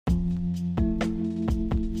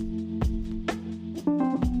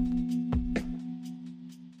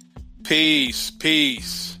Peace,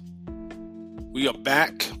 peace. We are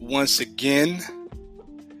back once again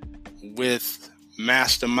with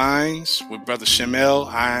Masterminds with Brother Shamel.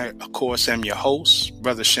 I, of course, am your host,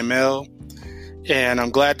 Brother Shamel, and I'm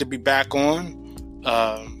glad to be back on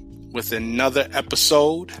with another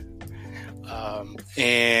episode.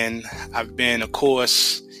 And I've been, of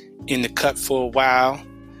course, in the cut for a while,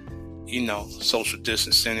 social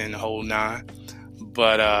distancing and the whole nine.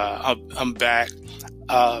 But I'm back.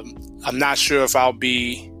 I'm not sure if I'll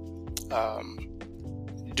be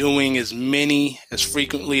doing as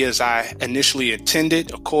frequently as I initially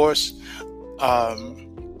intended, of course.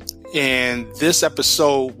 And this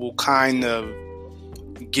episode will kind of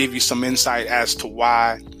give you some insight as to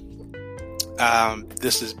why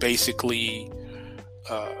this is basically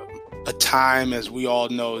a time, as we all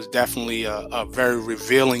know, is definitely a very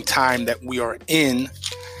revealing time that we are in.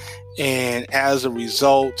 And as a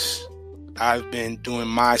result, I've been doing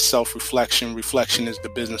my self-reflection. Reflection is the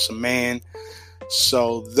business of man.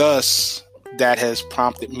 So thus, that has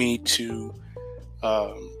prompted me to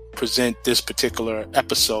present this particular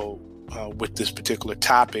episode with this particular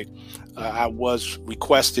topic. I was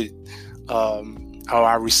requested, I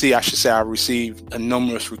received a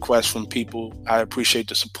numerous requests from people. I appreciate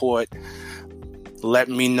the support. Let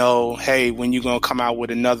me know, hey, when you're going to come out with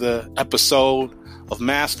another episode of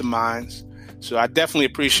Masterminds. So I definitely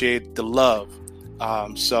appreciate the love.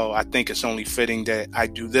 So I think it's only fitting that I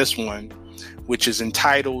do this one, which is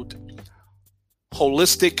entitled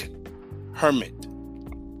Holistic Hermit.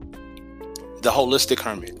 The Holistic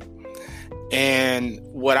Hermit. And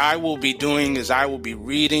what I will be doing is I will be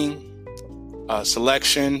reading a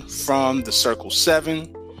selection from the Circle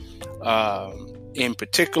 7. In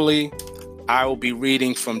particularly, I will be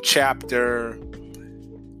reading from chapter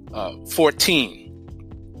 14.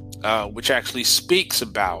 Which actually speaks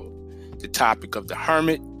about the topic of the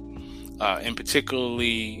hermit, and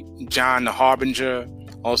particularly John the Harbinger,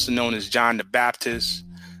 also known as John the Baptist.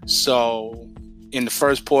 So in the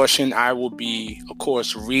first portion, I will be, of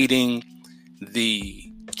course, reading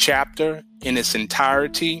the chapter in its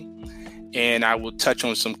entirety, and I will touch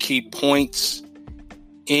on some key points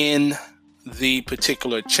in the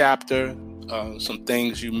particular chapter, some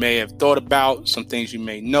things you may have thought about, some things you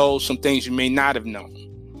may know, some things you may not have known.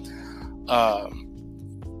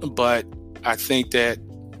 But I think that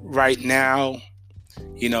right now,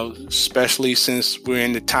 especially since we're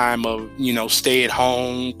in the time of, stay at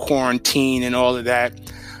home, quarantine and all of that,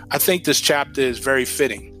 I think this chapter is very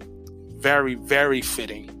fitting, very, very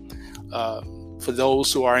fitting. For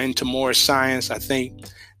those who are into more science, I think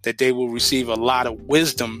that they will receive a lot of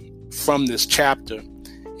wisdom from this chapter,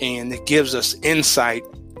 and it gives us insight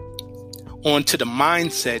onto the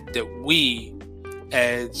mindset that we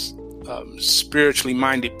as spiritually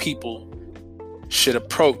minded people should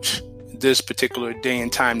approach this particular day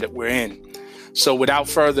and time that we're in. So without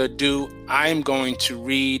further ado, I'm going to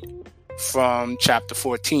read from chapter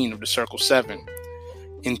 14 of the Circle 7,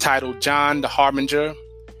 entitled John the Harbinger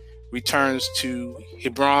returns to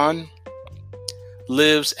Hebron,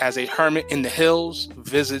 lives as a hermit in the hills,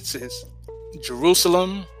 visits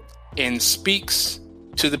Jerusalem, and speaks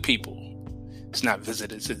to the people. It's not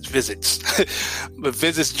visitors, it's visits. But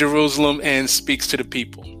visits Jerusalem and speaks to the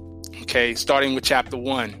people. Okay, starting with chapter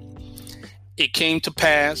 1. It came to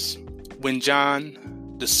pass when John,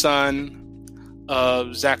 the son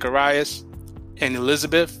of Zacharias and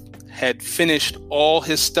Elizabeth, had finished all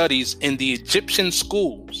his studies in the Egyptian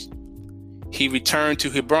schools, he returned to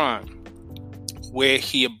Hebron, where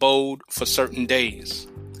he abode for certain days.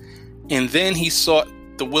 And then he sought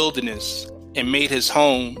the wilderness and made his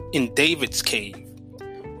home in David's cave,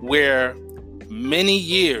 where many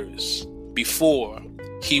years before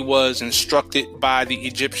he was instructed by the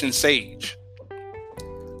Egyptian sage.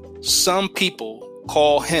 Some people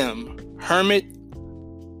call him Hermit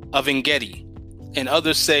of Engedi, and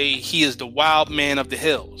others say he is the wild man of the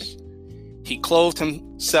hills. He clothed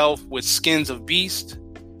himself with skins of beasts.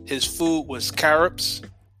 His food was carrots,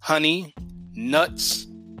 honey, nuts,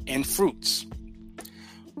 and fruits.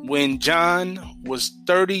 When John was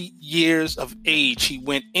 30 years of age, he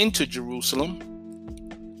went into Jerusalem,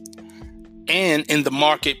 and in the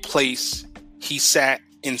marketplace he sat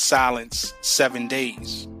in silence 7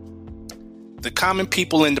 days. The common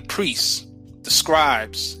people and the priests, the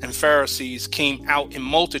scribes and Pharisees came out in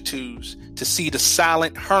multitudes to see the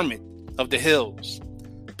silent hermit of the hills,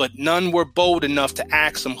 but none were bold enough to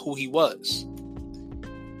ask him who he was.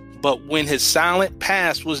 But when his silent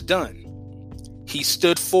past was done, he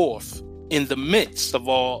stood forth in the midst of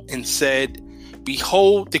all and said,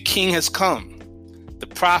 "Behold, the king has come. The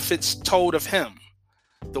prophets told of him.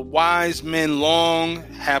 The wise men long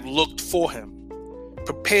have looked for him.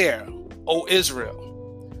 Prepare, O Israel,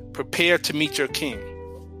 prepare to meet your king.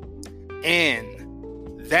 And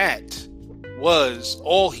that was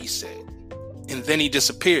all he said. And then he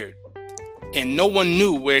disappeared, and no one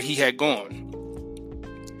knew where he had gone.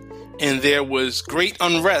 And there was great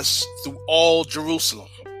unrest through all Jerusalem.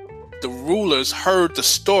 The rulers heard the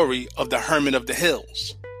story of the hermit of the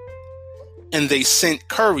hills, and they sent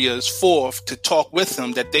couriers forth to talk with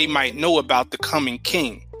him, that they might know about the coming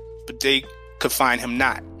king, but they could find him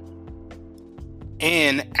not.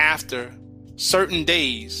 And after certain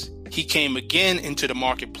days, he came again into the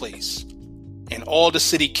marketplace, and all the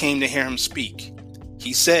city came to hear him speak.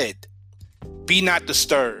 He said, "Be not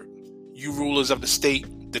disturbed, you rulers of the state.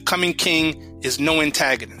 The coming king is no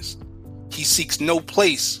antagonist. He seeks no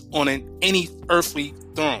place on any earthly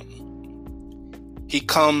throne. He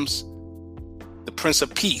comes, the Prince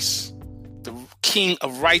of Peace, the King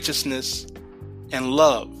of righteousness and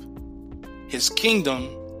love. His kingdom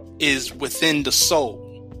is within the soul.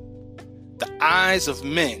 The eyes of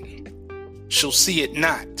men shall see it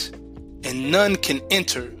not, and none can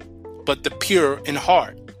enter but the pure in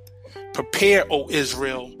heart. Prepare, O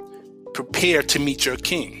Israel, prepare to meet your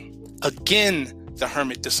king." Again, the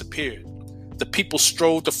hermit disappeared. The people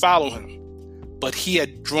strove to follow him, but he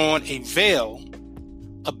had drawn a veil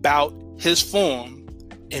about his form,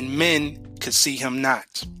 and men could see him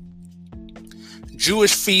not.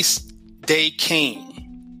 Jewish feast day came.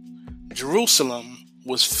 Jerusalem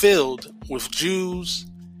was filled with Jews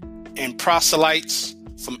and proselytes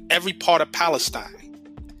from every part of Palestine.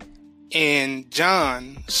 And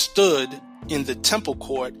John stood in the temple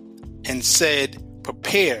court and said,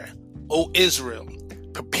 "Prepare, O Israel,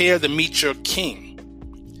 prepare to meet your king."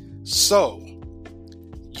 So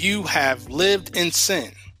you have lived in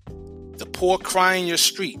sin, the poor cry in your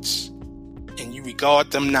streets, and you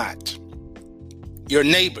regard them not. Your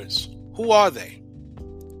neighbors, who are they?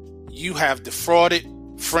 You have defrauded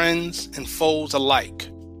friends and foes alike.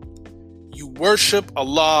 You worship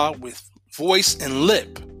Allah with voice and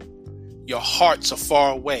lip. Your hearts are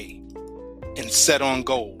far away and set on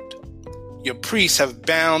gold. Your priests have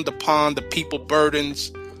bound upon the people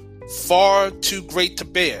burdens far too great to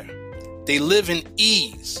bear. They live in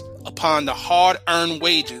ease upon the hard-earned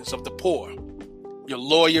wages of the poor. Your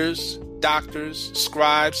lawyers, doctors,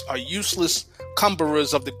 scribes are useless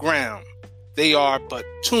cumberers of the ground. They are but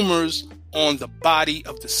tumors on the body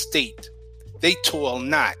of the state. They toil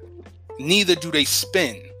not, neither do they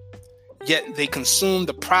spin, yet they consume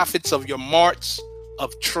the profits of your marts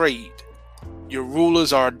of trade. Your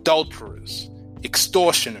rulers are adulterers,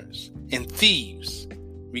 extortioners, and thieves.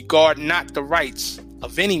 Regard not the rights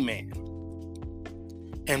of any man.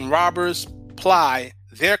 And robbers ply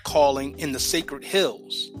their calling in the sacred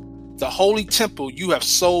hills. The holy temple you have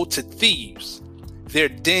sold to thieves. Their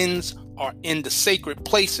dens are in the sacred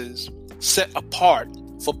places set apart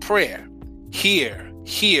for prayer. Hear,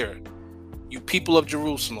 hear, you people of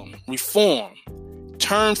Jerusalem, reform.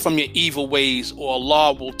 Turn from your evil ways, or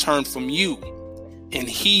Allah will turn from you, and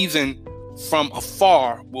heathen from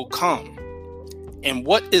afar will come. And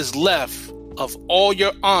what is left of all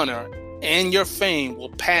your honor and your fame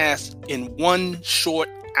will pass in one short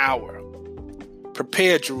hour.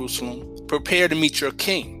 Prepare, Jerusalem, prepare to meet your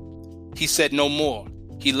king. He said no more.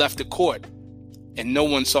 He left the court, and no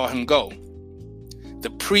one saw him go.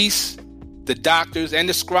 The priests, the doctors, and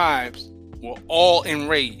the scribes were all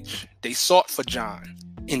enraged. They sought for John,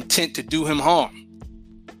 intent to do him harm.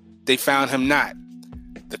 They found him not.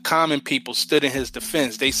 The common people stood in his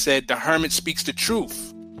defense. They said, "The hermit speaks the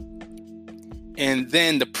truth." And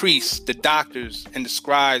then the priests, the doctors, and the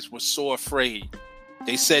scribes were so afraid.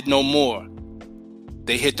 They said no more.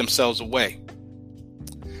 They hid themselves away.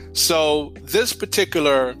 So this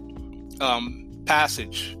particular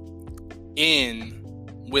passage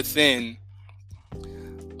within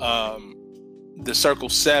the Circle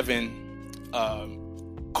 7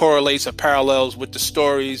 correlates or parallels with the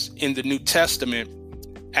stories in the New Testament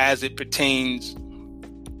as it pertains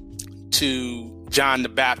to John the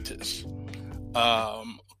Baptist. Of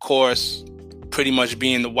course, pretty much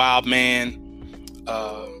being the wild man,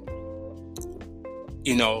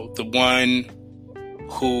 the one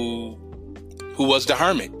who was the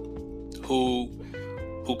hermit, who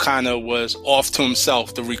kind of was off to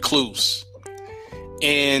himself, the recluse.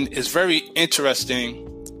 And it's very interesting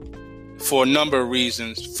for a number of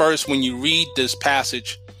reasons. First, when you read this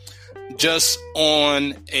passage, just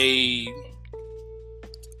on a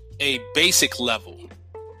basic level,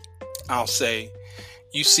 I'll say,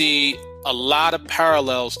 you see a lot of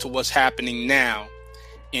parallels to what's happening now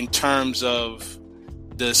in terms of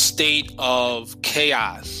the state of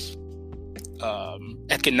chaos,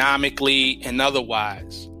 economically and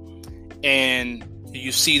otherwise. And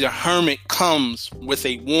you see the hermit comes with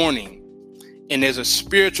a warning. And there's a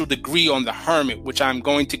spiritual degree on the hermit, which I'm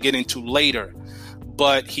going to get into later.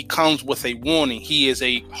 But he comes with a warning. He is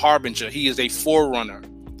a harbinger. He is a forerunner.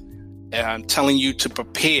 And I'm telling you to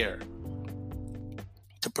prepare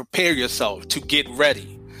yourself, to get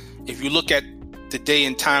ready. If you look at the day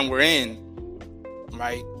and time we're in,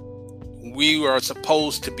 right, we are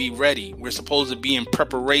supposed to be ready. We're supposed to be in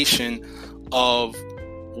preparation of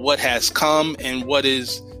what has come and what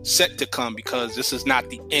is set to come, because this is not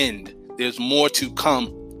the end. There's more to come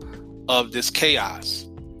of this chaos.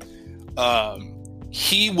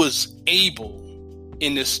 He was able,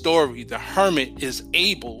 in this story, the hermit is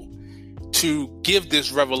able to give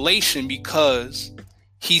this revelation because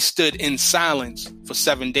he stood in silence for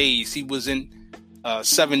 7 days. He was in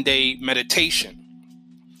 7-day meditation.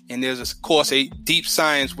 And there's, of course, a deep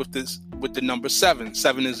science with the number 7.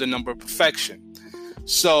 7 is the number of perfection.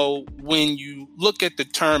 So when you look at the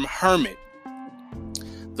term hermit,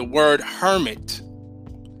 the word hermit,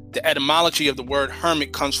 the etymology of the word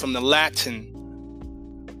hermit comes from the Latin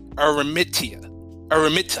eremita,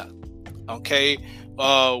 okay,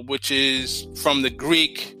 which is from the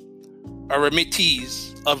Greek eremites,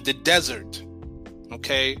 of the desert,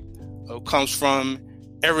 okay. It comes from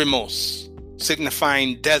eremos,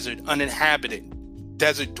 signifying desert, uninhabited,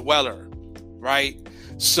 desert dweller, right?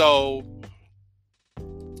 So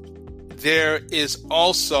there is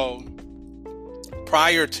also,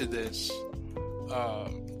 prior to this,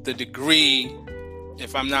 the degree,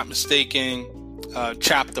 if I'm not mistaken,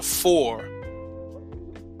 chapter 4.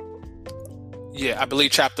 Yeah, I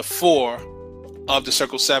believe chapter 4 of the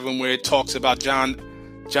Circle 7, where it talks about John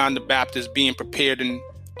the Baptist being prepared in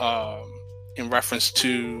reference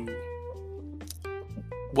to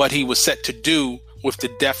what he was set to do with the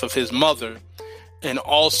death of his mother. And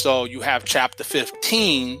also you have chapter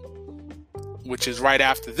 15, which is right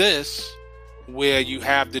after this, where you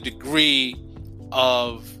have the degree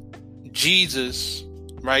of Jesus,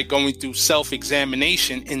 right, going through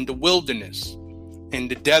self-examination in the wilderness. And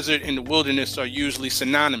the desert and the wilderness are usually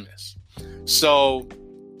synonymous. So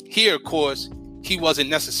here, of course, he wasn't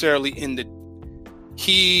necessarily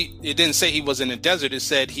it didn't say he was in the desert. It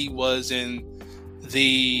said he was in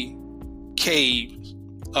the cave.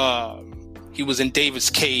 He was in David's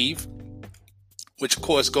cave, which of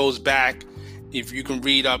course goes back, if you can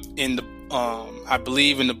read up in the, I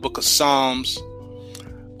believe in the book of Psalms,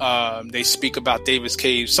 they speak about David's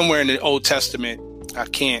cave somewhere in the Old Testament. I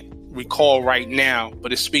can't recall right now,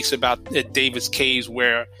 but it speaks about David's caves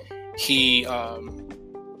where he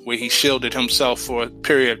shielded himself for a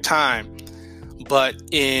period of time. But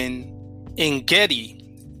in Engedi,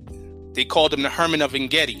 they called him the Hermit of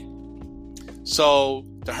Engedi. So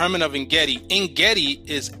the Hermit of Engedi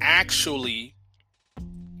is actually,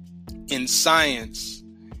 in science,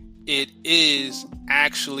 it is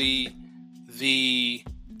actually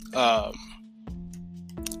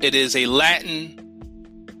it is a Latin,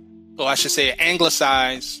 or I should say an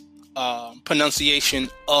anglicized pronunciation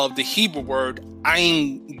of the Hebrew word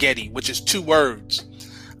Ein Gedi, which is 2 words.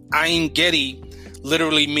 Ein Gedi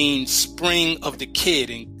literally means spring of the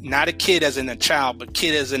kid, and not a kid as in a child, but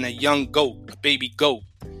kid as in a young goat, a baby goat,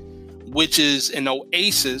 which is an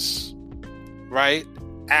oasis, right?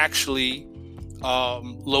 Actually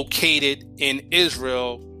located in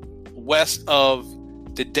Israel, west of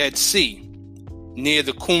the Dead Sea, near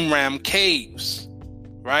the Qumran caves,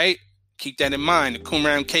 right? Keep that in mind. The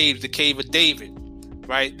Qumran caves, the cave of David,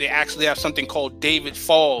 right? They actually have something called David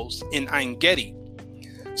Falls in Ein Gedi.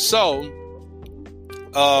 So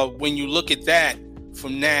when you look at that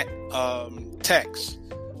from that text,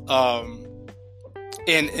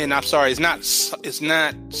 and I'm sorry, it's not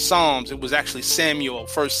Psalms. It was actually Samuel,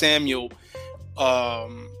 1 Samuel,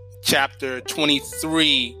 chapter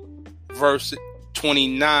 23, verse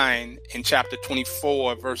 29, and chapter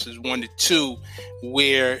 24, verses 1 to 2,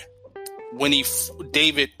 where when the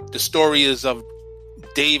story is of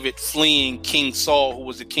David fleeing King Saul, who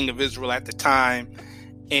was the king of Israel at the time,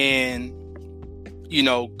 and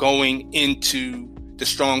going into the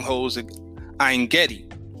strongholds of Ein Gedi,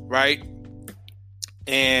 right?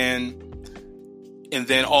 And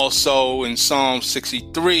then also in Psalm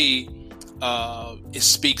 63, it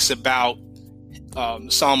speaks about the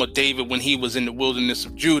Psalm of David when he was in the wilderness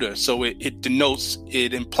of Judah. So it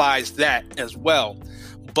implies that as well.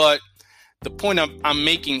 But the point I'm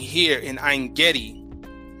making here in Ein Gedi,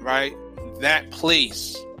 right? That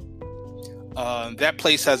place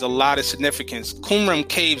has a lot of significance. Qumran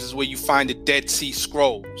Caves is where you find the Dead Sea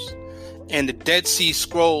Scrolls. And the Dead Sea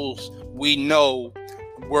Scrolls, we know,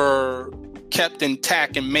 were kept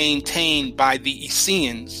intact and maintained by the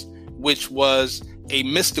Essenes, which was a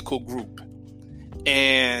mystical group.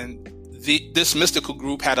 And this mystical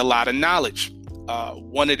group had a lot of knowledge.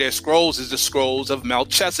 One of their scrolls is the scrolls of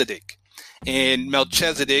Melchizedek. And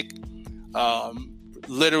Melchizedek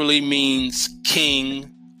literally means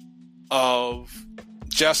king of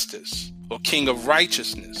justice or king of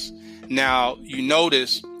righteousness. Now, you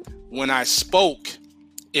notice when I spoke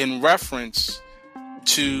in reference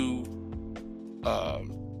to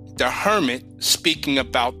the hermit speaking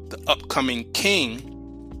about the upcoming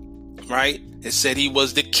king, right? It said he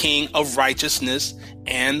was the king of righteousness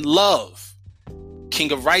and love.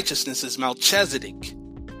 King of righteousness is Melchizedek,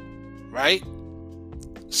 right?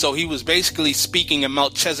 So he was basically speaking in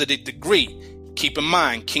Melchizedek degree. Keep in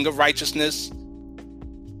mind, king of righteousness,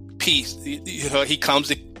 peace. He comes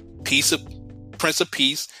the peace of Prince of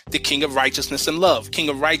Peace, the king of righteousness and love. King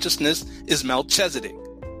of righteousness is Melchizedek.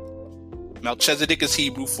 Melchizedek is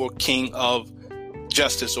Hebrew for king of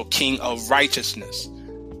justice or king of righteousness.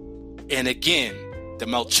 And again, the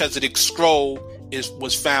Melchizedek scroll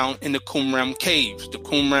was found in the Qumran caves. The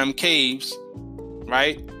Qumran caves,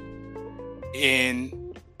 right,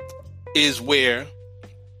 is where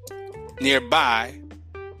nearby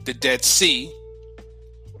the Dead Sea,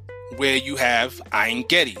 where you have Ein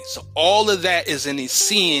Gedi. So all of that is in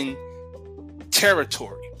Essene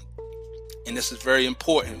territory. And this is very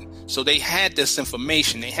important. So they had this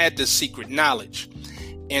information. They had this secret knowledge.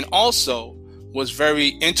 And also, what's very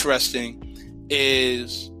interesting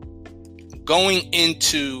is going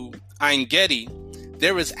into Ein Gedi,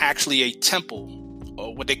 there is actually a temple,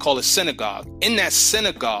 or what they call a synagogue. In that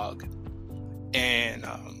synagogue, and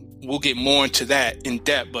we'll get more into that in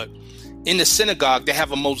depth, but in the synagogue, they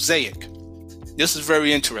have a mosaic. This is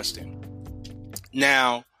very interesting.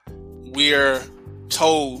 Now, we're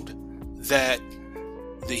told that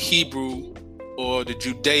the Hebrew or the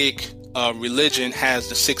Judaic religion has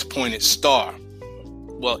the six-pointed star.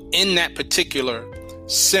 Well, in that particular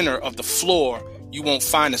center of the floor, you won't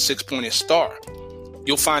find a six-pointed star.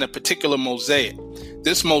 You'll find a particular mosaic.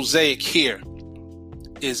 This mosaic here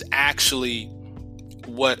is actually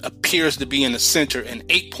what appears to be in the center an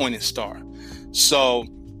eight-pointed star. So,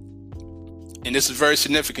 and this is very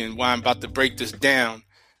significant why I'm about to break this down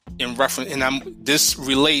in reference, and this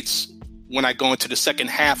relates when I go into the second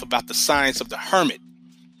half about the science of the hermit.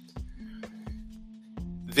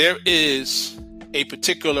 There is a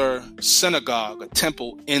particular synagogue, a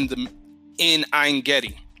temple in Ein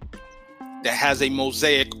Gedi that has a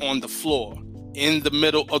mosaic on the floor. In the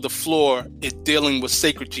middle of the floor, it's dealing with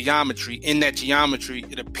sacred geometry. In that geometry,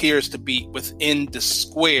 it appears to be within the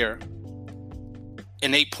square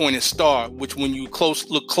an eight-pointed star, which when you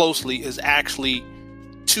look closely is actually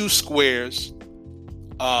two squares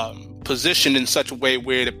positioned in such a way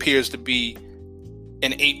where it appears to be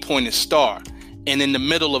an eight-pointed star. And in the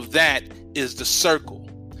middle of that is the circle.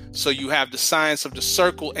 So you have the science of the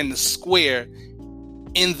circle and the square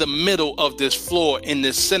in the middle of this floor in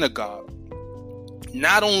this synagogue.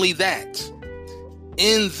 Not only that,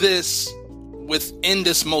 within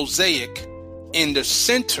this mosaic, in the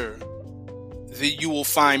center, you will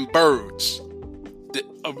find birds.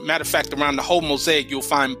 Matter of fact, around the whole mosaic, you'll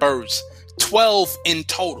find birds. 12 in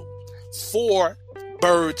total. 4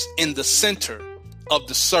 birds in the center of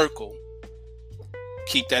the circle.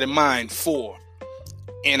 Keep that in mind, 4.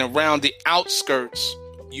 And around the outskirts,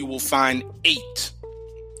 you will find 8.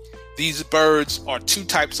 These birds are 2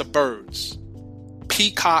 types of birds: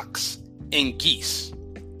 peacocks and geese.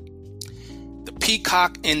 The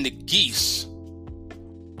peacock and the geese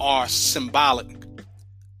are symbolic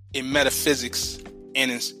in metaphysics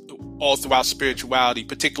and all throughout spirituality,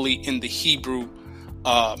 particularly in the Hebrew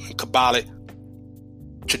Kabbalic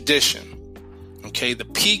tradition. Okay, the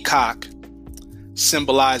peacock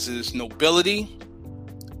symbolizes nobility,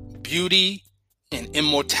 beauty, and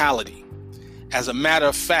immortality. As a matter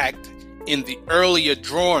of fact, in the earlier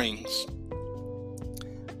drawings,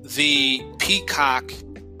 the peacock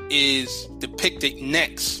is depicted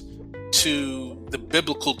next to the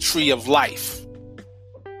biblical tree of life.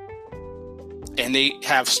 And they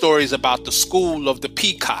have stories about the school of the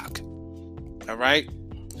peacock. All right.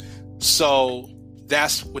 So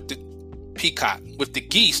that's with the peacock. With the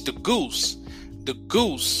geese, the goose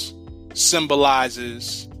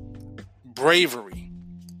symbolizes bravery,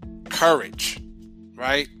 courage,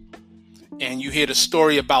 right? And you hear the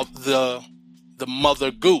story about the mother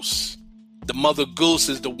goose. The mother goose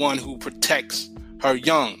is the one who protects her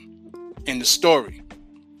young in the story,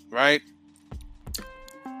 right?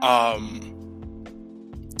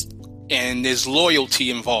 And there's loyalty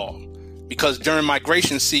involved. because during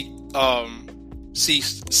migration season,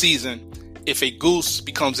 if a goose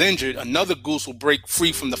becomes injured, another goose will break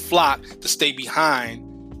free from the flock to stay behind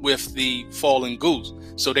with the fallen goose,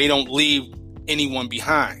 so they don't leave anyone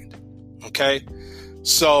behind. Okay,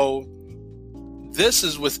 so this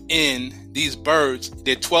is within these birds.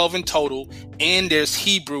 They're 12 in total, and there's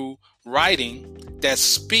Hebrew writing that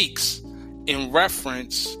speaks in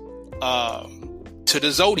reference to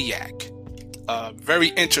the zodiac. Very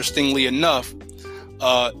interestingly enough,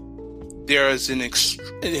 there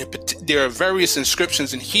are various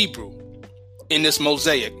inscriptions in Hebrew in this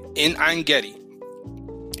mosaic in Ein Gedi,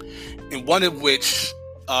 and one of which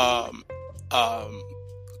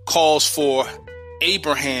calls for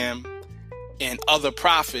Abraham and other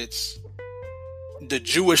prophets, the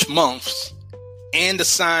Jewish months, and the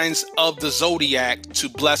signs of the zodiac to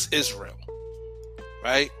bless Israel.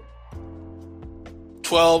 Right?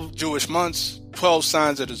 12 Jewish months, 12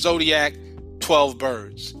 signs of the zodiac, 12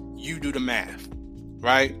 birds. You do the math,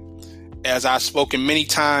 right? As I've spoken many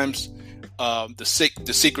times, the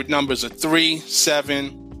secret numbers are 3,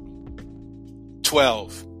 7,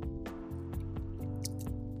 12.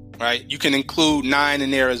 Right? You can include 9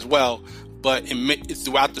 in there as well, but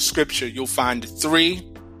throughout the scripture, you'll find the 3,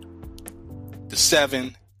 the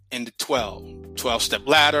 7, and the 12. 12-step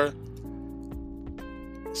ladder,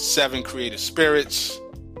 7 creative spirits,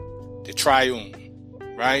 the triune,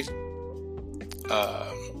 right?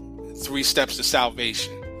 3 steps to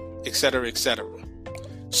salvation, etc., etc.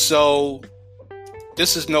 So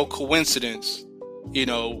this is no coincidence. It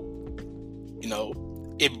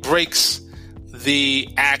breaks the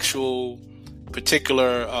actual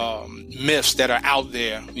particular myths that are out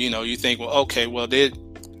there. You think, well, okay, well, the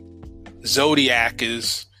zodiac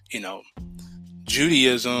is,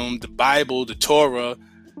 Judaism, the Bible, the Torah.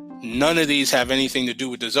 None of these have anything to do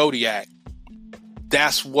with the zodiac.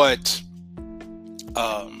 That's what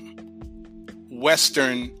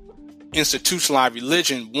Western institutionalized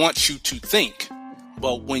religion wants you to think.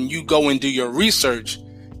 But when you go and do your research,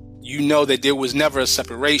 you know that there was never a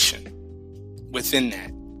separation within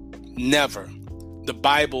that. Never. The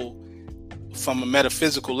Bible, from a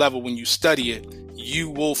metaphysical level, when you study it, you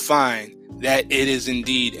will find that it is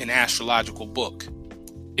indeed an astrological book.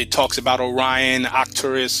 It talks about Orion,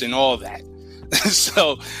 Arcturus, and all that.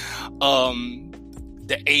 So,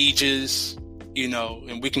 the ages,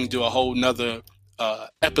 and we can do a whole nother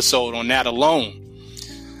episode on that alone.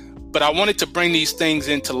 But I wanted to bring these things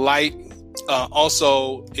into light.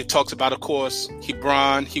 Also, it talks about, of course,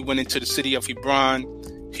 Hebron. He went into the city of Hebron.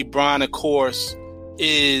 Hebron, of course,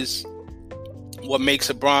 is what makes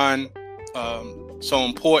Hebron so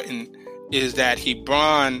important, is that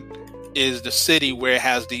Hebron is the city where it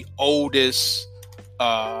has the oldest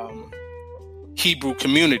Hebrew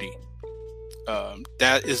community.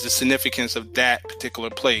 That is the significance of that particular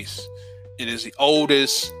place. It is the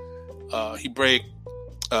oldest Hebraic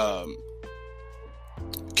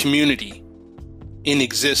community in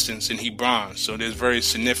existence in Hebron. So it is very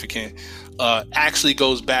significant. Actually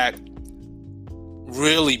goes back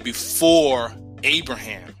really before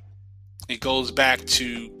Abraham. It goes back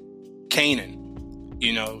to Canaan,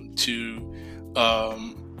 to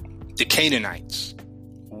the Canaanites.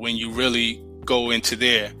 When you really go into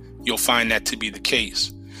there, you'll find that to be the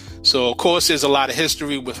case. So, of course, there's a lot of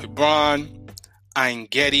history with Hebron, Ein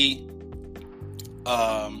Gedi.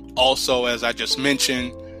 Also, as I just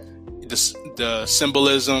mentioned, the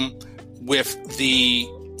symbolism with the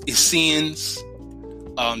Essenes,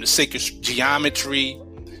 the sacred geometry,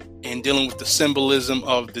 and dealing with the symbolism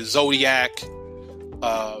of the zodiac.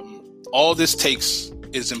 All this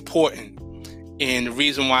is important. And the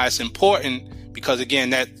reason why it's important, because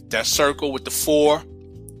again, that circle with the 4,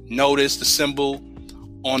 notice the symbol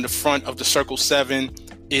on the front of the circle 7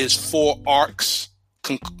 is 4 arcs,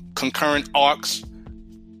 concurrent arcs,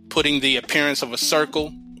 putting the appearance of a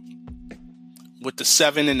circle with the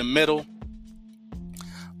 7 in the middle.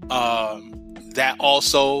 That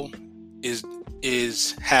also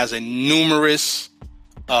has a numerous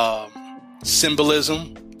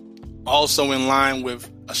symbolism, also in line with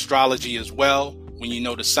astrology as well. When you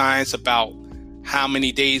know the science about how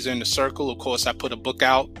many days are in the circle, of course, I put a book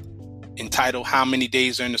out entitled "How Many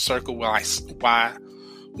Days Are in the Circle," where I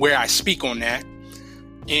speak on that.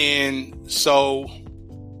 And so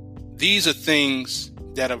these are things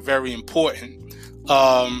that are very important.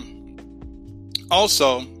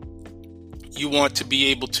 Also, you want to be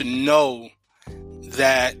able to know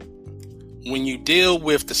that when you deal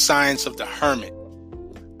with the science of the hermit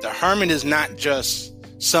is not just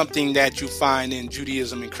something that you find in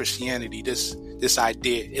Judaism and Christianity. This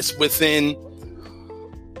idea, it's within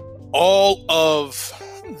all of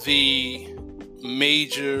the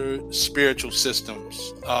major spiritual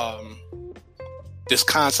systems, this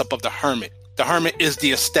concept of the hermit. The hermit is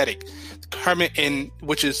the aesthetic. The hermit,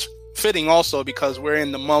 which is fitting also because we're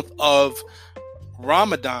in the month of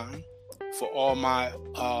Ramadan. For all my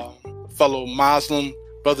fellow Muslim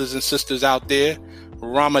brothers and sisters out there,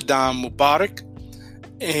 Ramadan Mubarak.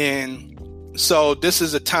 And so this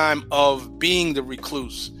is a time of being the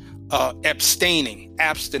recluse, abstaining,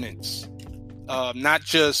 abstinence, not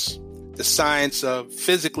just the science of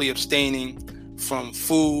physically abstaining from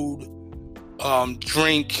food,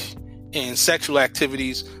 drink, and sexual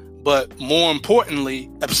activities, but more importantly,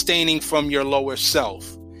 abstaining from your lower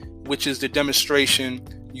self, which is the demonstration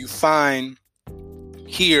you find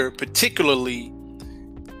here, particularly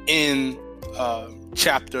in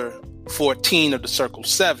chapter 14 of the Circle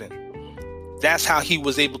 7. That's how he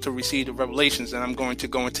was able to receive the revelations, and I'm going to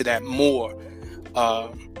go into that more.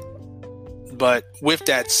 But with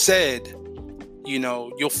that said,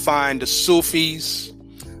 you'll find the Sufis,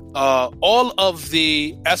 all of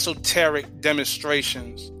the esoteric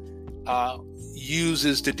demonstrations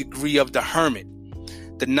uses the degree of the hermit.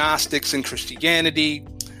 The Gnostics in Christianity,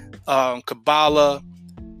 Kabbalah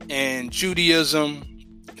and Judaism,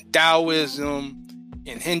 Taoism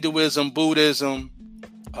and Hinduism, Buddhism,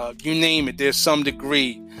 you name it, there's some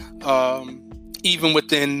degree. Even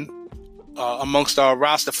within, amongst our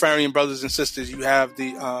Rastafarian brothers and sisters, you have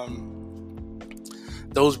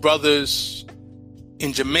those brothers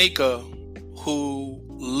in Jamaica who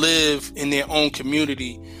live in their own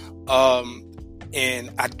community.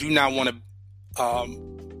 And I do not want to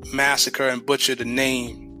massacre and butcher the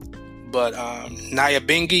name, but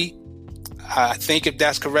Nyabingi, I think if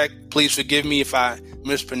that's correct, please forgive me if I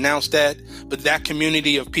mispronounce that. But that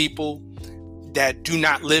community of people that do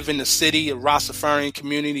not live in the city, a Rastafarian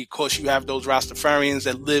community, of course you have those Rastafarians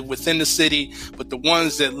that live within the city, but the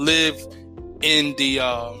ones that live in the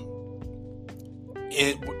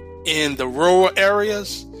in the rural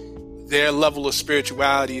areas, their level of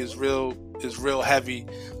spirituality is real heavy.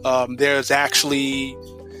 There's actually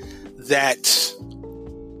that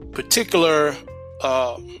particular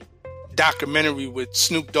documentary with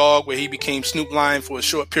Snoop Dogg where he became Snoop Lion for a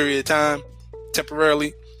short period of time,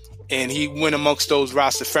 temporarily, and he went amongst those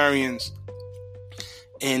Rastafarians,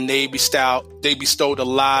 and they bestowed a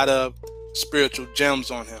lot of spiritual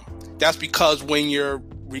gems on him. That's because when you're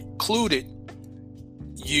recluded,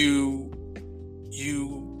 you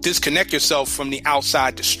disconnect yourself from the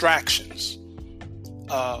outside distractions.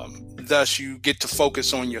 Thus, you get to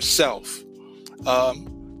focus on yourself,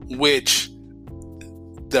 which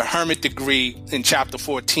the hermit degree in chapter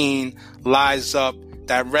 14 lies up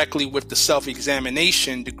directly with the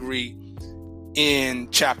self-examination degree in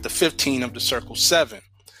chapter 15 of the Circle 7.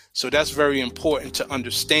 So that's very important to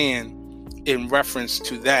understand in reference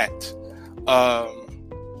to that.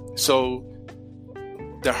 So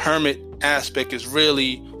the hermit aspect is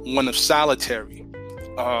really one of solitary.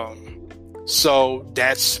 So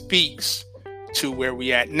that speaks to where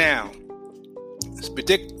we at now. It's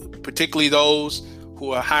particularly those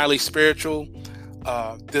who are highly spiritual.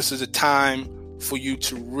 This is a time for you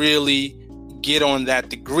to really get on that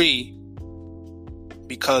degree,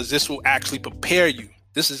 because this will actually prepare you.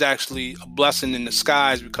 This is actually a blessing in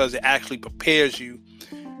disguise, because it actually prepares you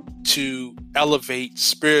to elevate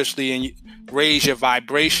spiritually and raise your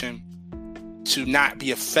vibration to not be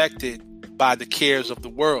affected by the cares of the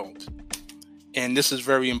world. And this is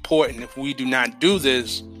very important. If we do not do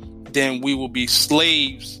this, then we will be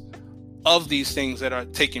slaves of these things that are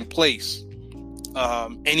taking place.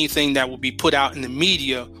 Anything that will be put out in the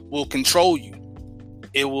media will control you.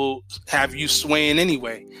 It will have you swaying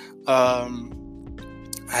anyway. I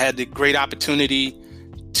had the great opportunity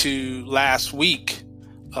to last week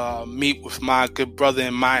meet with my good brother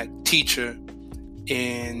and my teacher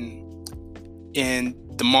in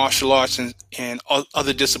the martial arts and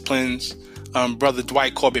other disciplines, Brother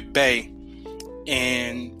Dwight Corbett Bay,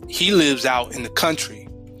 and he lives out in the country.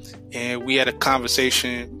 And we had a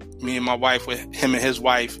conversation, me and my wife, with him and his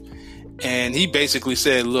wife, and he basically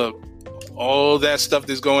said, look, all that stuff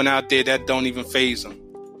that's going out there, that don't even faze him.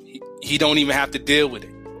 He don't even have to deal with it.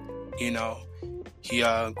 He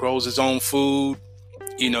grows his own food.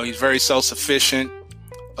 He's very self-sufficient.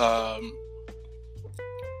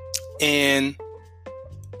 And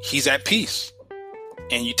he's at peace.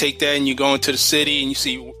 And you take that and you go into the city and you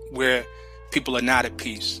see where people are not at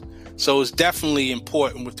peace. So it's definitely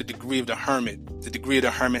important with the degree of the hermit. The degree of the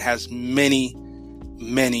hermit has many,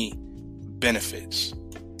 many benefits.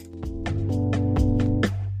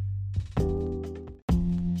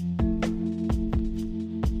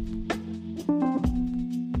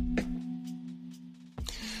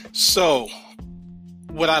 So,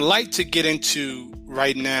 what I'd like to get into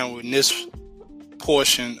right now in this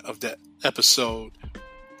portion of the episode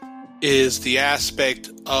is the aspect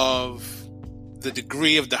of the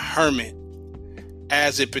degree of the hermit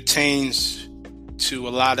as it pertains to a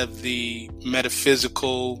lot of the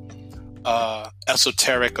metaphysical,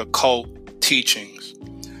 esoteric, occult teachings.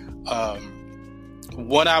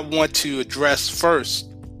 What I want to address first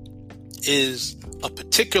is a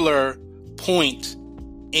particular point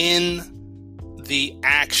in the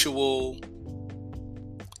actual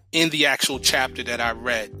chapter that I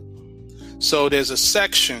read. So there's a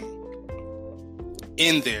section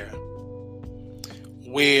in there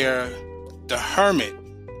where the hermit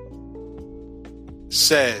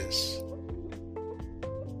says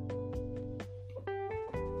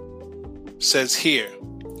here,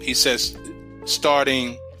 he says,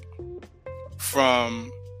 starting from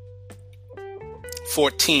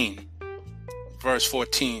 14, verse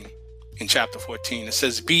 14 in chapter 14, it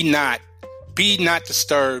says, be not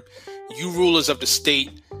disturbed, you rulers of the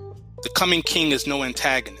state. The coming king is no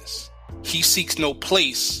antagonist. He seeks no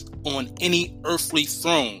place on any earthly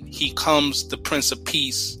throne. He comes, the Prince of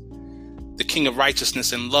Peace, the King of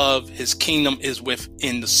righteousness and love. His kingdom is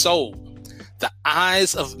within the soul. The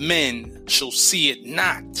eyes of men shall see it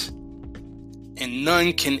not, and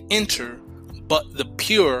none can enter but the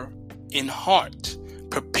pure in heart.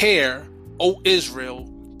 Prepare, O Israel,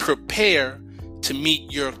 prepare to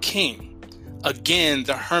meet your king. Again,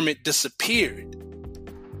 the hermit disappeared.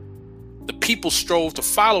 The people strove to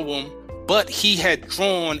follow him, but he had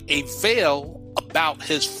drawn a veil about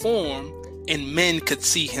his form, and men could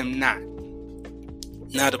see him not.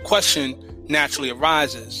 Now the question naturally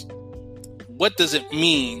arises, what does it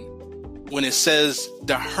mean when it says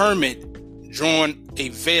the hermit drawn a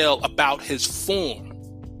veil about his form,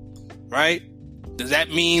 right? Does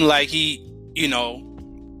that mean like he,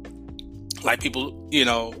 like people,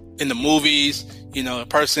 in the movies, a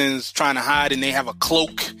person's trying to hide and they have a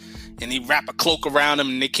cloak and they wrap a cloak around them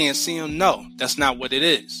and they can't see him? No, that's not what it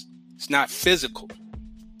is. It's not physical.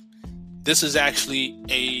 This is actually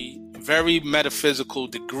a very metaphysical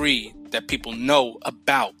degree that people know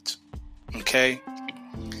about. Okay?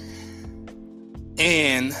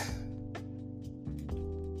 And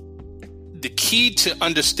the key to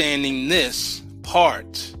understanding this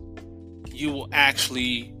part, you will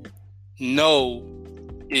actually know,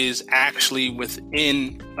 is actually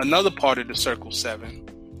within another part of the Circle 7,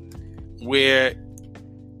 where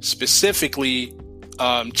specifically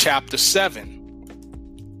chapter 7,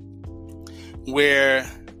 where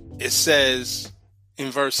it says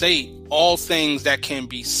in verse 8, all things that can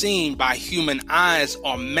be seen by human eyes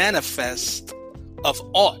are manifest of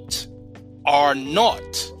aught, are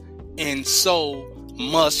naught, and so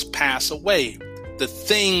must pass away. The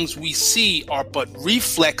things we see are but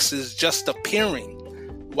reflexes just appearing,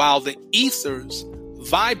 while the ethers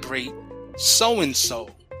vibrate so and so.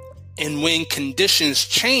 And when conditions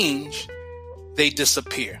change, they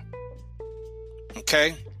disappear.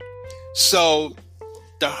 Okay? So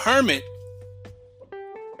the hermit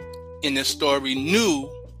in this story knew,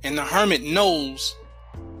 and the hermit knows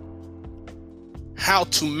how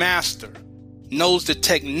to master, knows the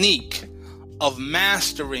technique of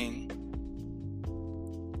mastering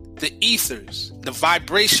the ethers, the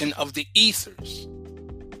vibration of the ethers.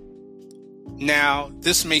 Now,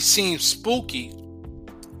 this may seem spooky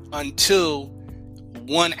until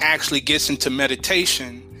one actually gets into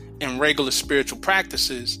meditation and regular spiritual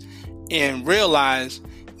practices and realize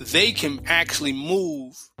they can actually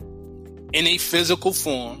move in a physical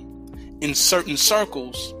form in certain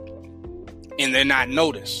circles and they're not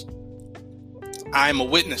noticed. I'm a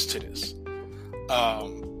witness to this.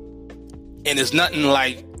 And it's nothing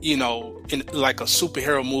like, in like a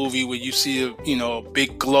superhero movie where you see a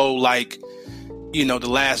big glow, like, The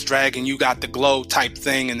Last Dragon, you got the glow type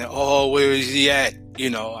thing, and then, oh, where is he at?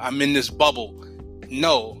 I'm in this bubble.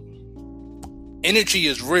 No. Energy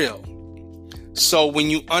is real. So when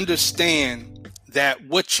you understand that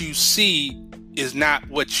what you see is not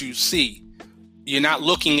what you see, you're not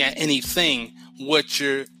looking at anything. What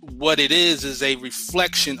it is a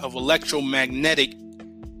reflection of electromagnetic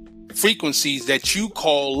frequencies that you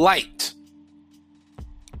call light.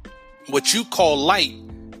 What you call light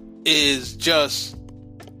is just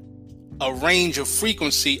a range of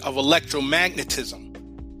frequency of electromagnetism,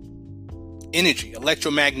 energy,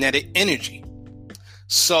 electromagnetic energy.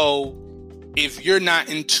 So if you're not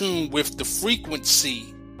in tune with the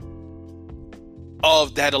frequency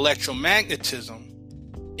of that electromagnetism,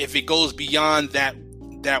 if it goes beyond that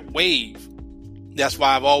wave, that's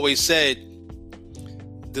why I've always said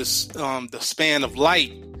this, the span of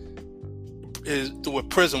light through a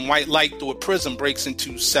prism. White light through a prism breaks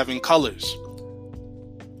into 7 colors,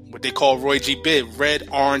 what they call Roy G. Biv: red,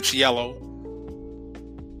 orange, yellow,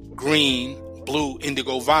 green, blue,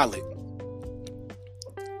 indigo, violet.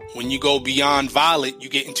 When you go beyond violet, you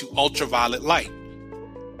get into ultraviolet light,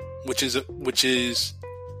 which is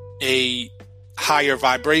a higher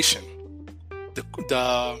vibration.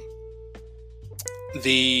 The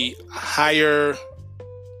higher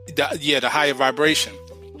vibration.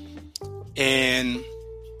 And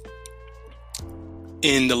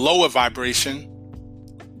in the lower vibration,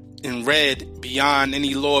 in red, beyond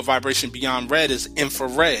any lower vibration beyond red, is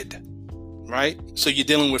infrared, right? So you're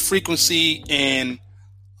dealing with frequency and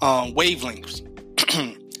wavelengths.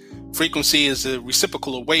 Frequency is a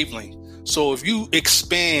reciprocal of wavelength. So if you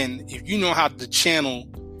expand, if you know how to channel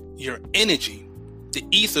your energy, the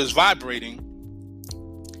ether is vibrating.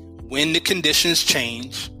 When the conditions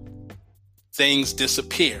change, things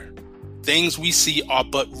disappear. Things we see are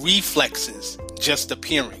but reflexes just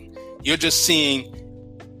appearing. You're just seeing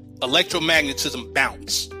electromagnetism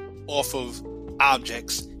bounce off of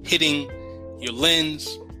objects, hitting your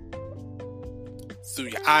lens, through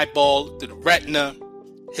your eyeball, through the retina,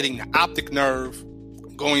 hitting the optic nerve,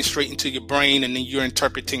 going straight into your brain, and then you're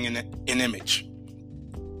interpreting an image.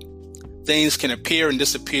 Things can appear and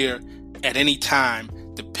disappear at any time,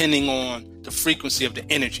 depending on the frequency of the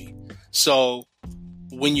energy. So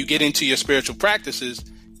when you get into your spiritual practices,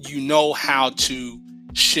 you know how to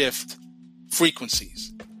shift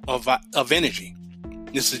frequencies of energy.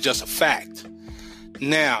 This is just a fact.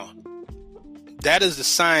 Now, that is the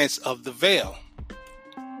science of the veil.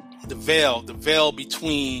 The veil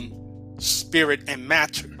between spirit and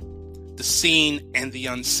matter, the seen and the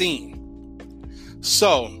unseen.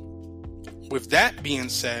 So, with that being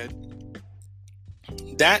said,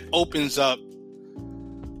 that opens up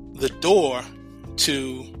the door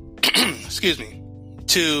to,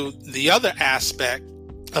 to the other aspect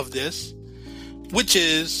of this, which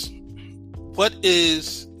is, what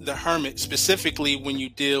is the hermit, specifically when you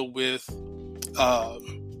deal with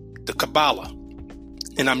the Kabbalah?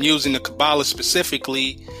 And I'm using the Kabbalah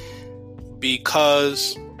specifically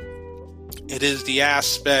because it is the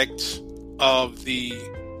aspect of the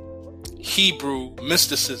Hebrew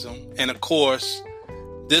mysticism. And of course,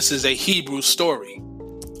 this is a Hebrew story.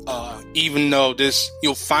 Even though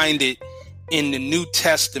you'll find it in the New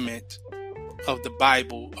Testament of the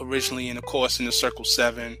Bible originally, and of course in the Circle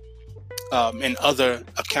 7 and other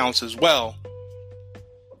accounts as well.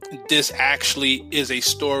 This actually is a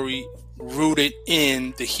story rooted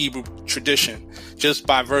in the Hebrew tradition, just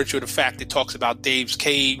by virtue of the fact it talks about Dave's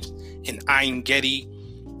Caves and Ein Gedi.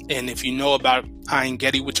 And if you know about Ein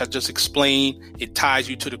Gedi, which I just explained, it ties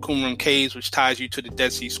you to the Qumran Caves, which ties you to the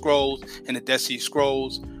Dead Sea Scrolls, and the Dead Sea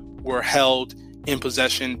Scrolls were held in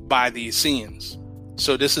possession by the Essenes.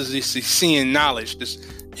 So this is this Essene knowledge,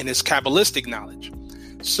 and it's Kabbalistic knowledge.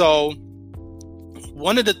 So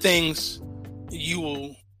one of the things you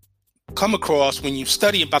will come across when you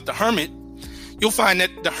study about the hermit, you'll find that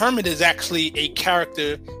the hermit is actually a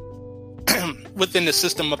character within the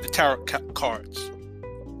system of the tarot cards.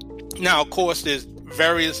 Now, of course, there's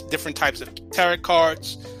various different types of tarot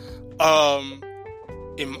cards.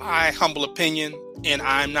 In my humble opinion, and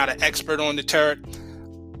I'm not an expert on the tarot,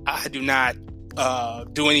 I do not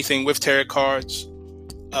do anything with tarot cards,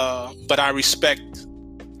 but I respect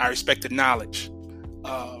the knowledge.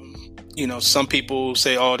 Some people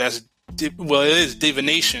say, "Oh, it is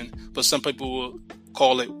divination," but some people will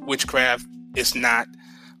call it witchcraft. It's not.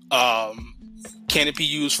 Can it be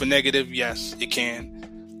used for negative? Yes, it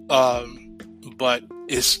can. But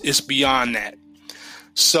it's beyond that.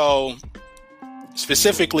 So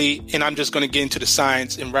specifically, and I'm just going to get into the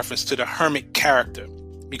science in reference to the hermit character,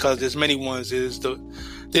 because there's many ones. There's the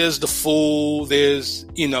fool. There's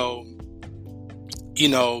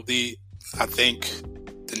I think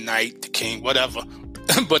the knight, the king, whatever.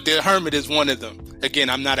 But the hermit is one of them. Again,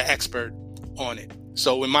 I'm not an expert on it.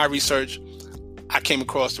 So in my research, I came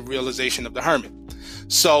across the realization of the hermit.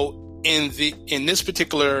 So in this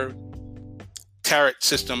particular tarot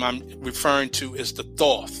system I'm referring to is the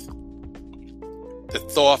Thoth. The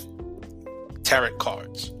Thoth tarot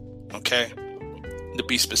cards. Okay? To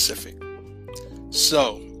be specific.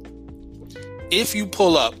 So if you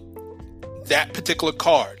pull up that particular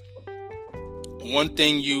card, one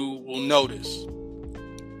thing you will notice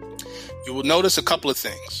a couple of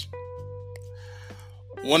things.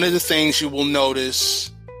 One of the things you will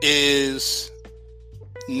notice is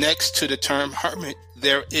next to the term hermit,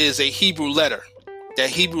 there is a Hebrew letter. That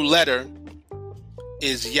Hebrew letter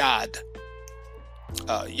is Yod.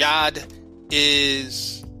 Yod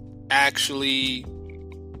is actually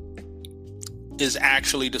is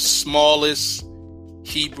actually the smallest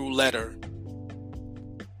Hebrew letter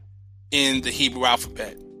in the Hebrew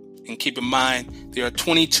alphabet. And keep in mind, there are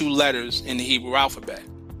 22 letters in the Hebrew alphabet.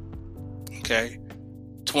 Okay?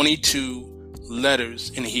 22 letters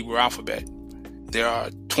in the Hebrew alphabet. There are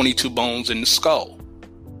 22 bones in the skull,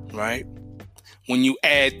 right? When you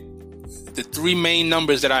add the three main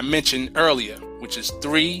numbers that I mentioned earlier, which is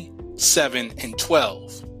 3, 7, and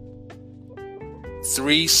 12.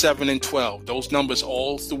 3, 7, and 12. Those numbers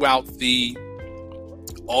all throughout the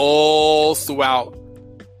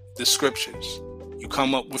scriptures. You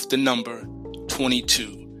come up with the number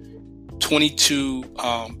 22. 22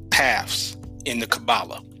 paths in the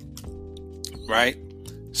Kabbalah, right?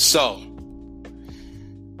 So,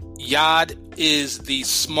 Yod is the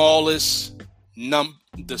smallest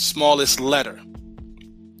letter.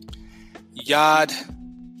 Yod,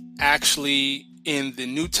 actually, in the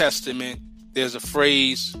New Testament, there's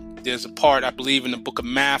a part, I believe, in the book of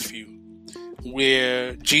Matthew,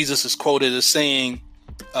 where Jesus is quoted as saying,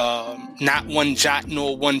 not one jot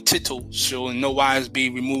nor one tittle shall in no wise be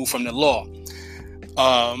removed from the law.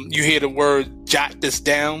 You hear the word jot this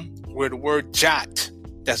down, where the word jot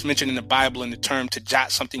that's mentioned in the Bible in the term to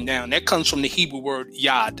jot something down, that comes from the Hebrew word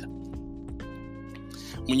yad.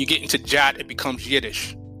 When you get into jot, it becomes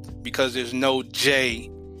Yiddish because there's no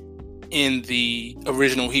J in the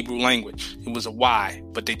original Hebrew language. It was a Y,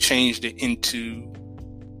 but they changed it to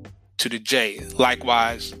the J.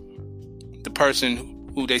 Likewise, the person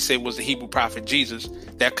who they say was the Hebrew prophet Jesus,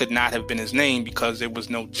 that could not have been his name because there was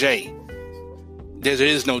no J. There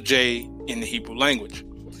is no J in the Hebrew language.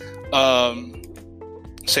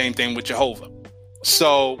 Same thing with Jehovah.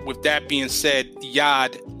 So with that being said,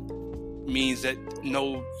 Yod means that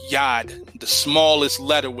no Yod, the smallest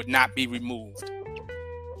letter, would not be removed.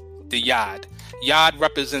 The Yod. Yod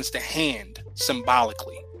represents the hand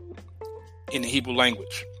symbolically in the Hebrew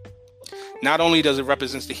language. Not only does it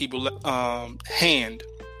represent the Hebrew hand,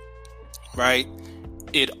 right?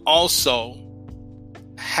 It also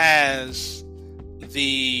has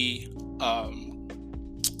the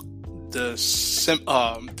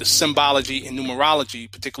symbology and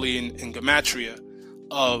numerology, particularly in Gematria,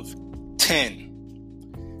 of 10.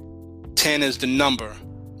 10 is the number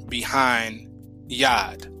behind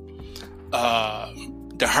Yod.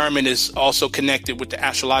 The hermit is also connected with the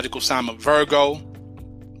astrological sign of Virgo,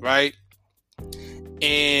 right?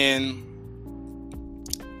 And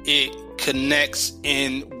it connects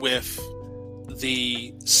in with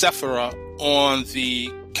the Sephirah on the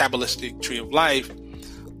Kabbalistic tree of life,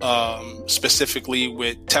 specifically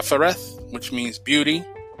with Tefereth, which means beauty,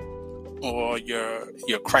 or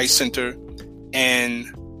your Christ center, and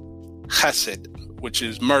Chesed, which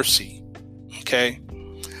is mercy. Okay,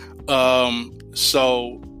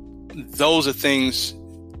 so those are things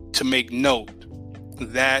to make note.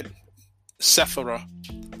 That Sephirah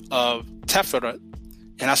of Tefereth,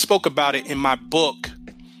 and I spoke about it in my book,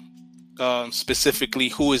 specifically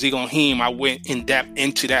Who is Elohim. I went in depth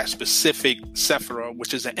into that specific Sephirah,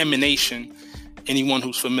 which is an emanation. Anyone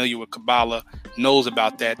who's familiar with Kabbalah knows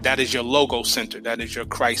about that. That is your logo center. That is your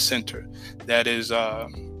Christ center. That is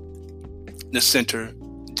the center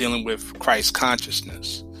dealing with Christ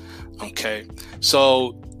consciousness. Okay,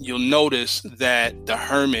 so you'll notice that the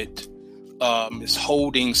hermit is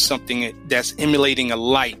holding something that's emulating a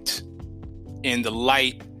light, and the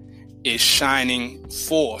light is shining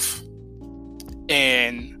forth.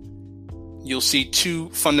 And you'll see two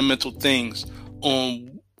fundamental things on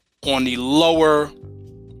the lower,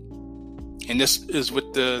 and this is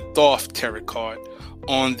with the Thoth tarot card.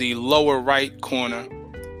 On the lower right corner,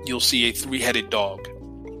 you'll see a three-headed dog,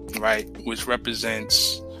 right, which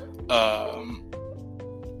represents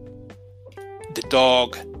the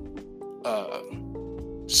dog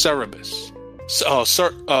Cerberus,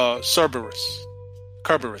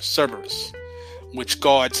 which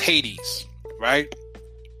guards Hades, right?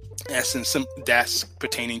 That's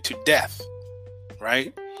pertaining to death,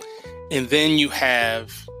 right? And then you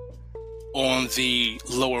have on the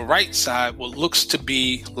lower right side what looks to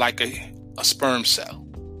be like a sperm cell.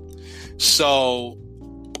 So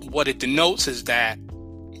what it denotes is that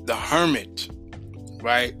the hermit,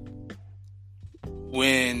 right?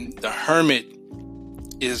 When the hermit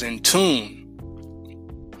is in tune,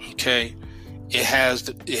 okay, it has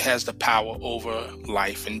the power over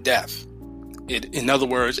life and death. In other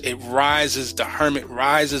words, the hermit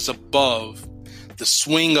rises above the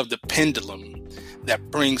swing of the pendulum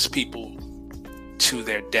that brings people to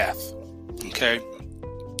their death. Okay.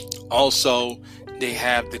 Also, they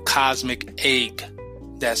have the cosmic egg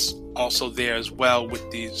that's also there as well, with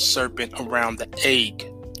the serpent around the egg,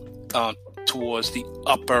 towards the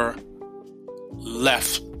upper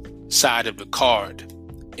left side of the card.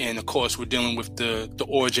 And of course, we're dealing with the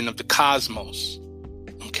origin of the cosmos.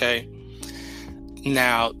 Okay.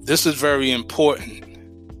 Now, this is very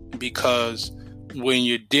important because when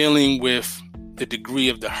you're dealing with the degree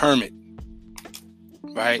of the hermit,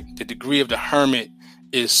 right? The degree of the hermit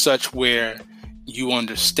is such where you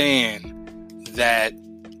understand that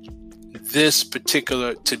this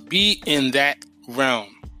particular, to be in that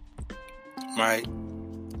realm, right,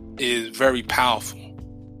 is very powerful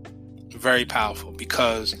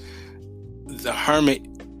because the hermit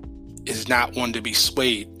is not one to be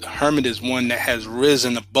swayed. The hermit is one that has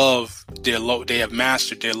risen above they have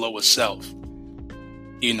mastered their lower self.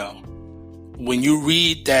 You know, when you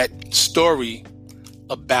read that story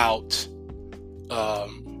about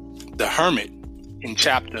the hermit in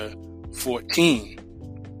chapter 14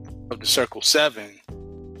 of the Circle 7,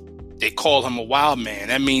 they call him a wild man.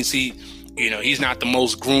 That means he's not the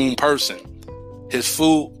most groomed person. His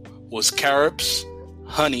food was carrots,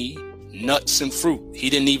 honey, nuts, and fruit. He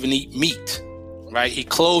didn't even eat meat, right? He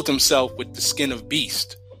clothed himself with the skin of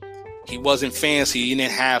beast. He wasn't fancy. He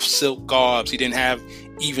didn't have silk garbs. He didn't have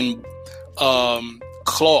even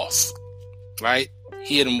cloth, right?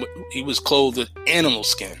 He was clothed with animal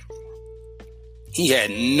skin. He had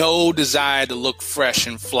no desire to look fresh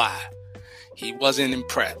and fly. He wasn't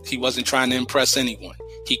impressed. He wasn't trying to impress anyone.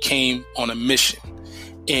 He came on a mission.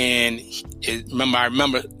 And I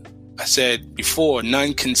remember I said before,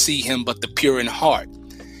 none can see him but the pure in heart.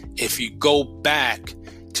 If you go back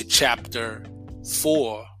to chapter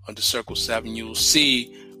 4 of the Circle 7, you'll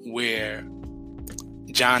see where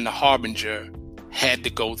John the Harbinger had to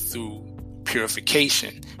go through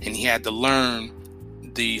purification, and he had to learn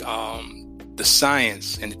the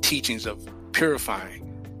science and the teachings of purifying.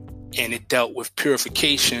 And it dealt with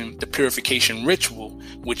purification, the purification ritual,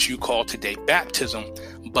 which you call today baptism,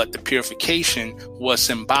 but the purification was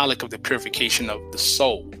symbolic of the purification of the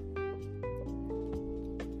soul,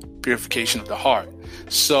 purification of the heart.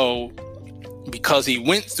 So because he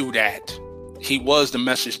went through that, he was the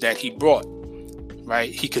message that he brought, right?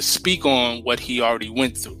 He could speak on what he already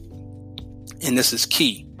went through. And this is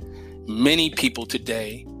key. Many people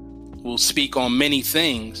today will speak on many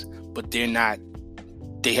things, but they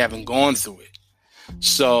haven't gone through it.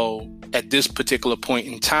 So at this particular point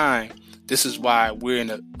in time, this is why we're in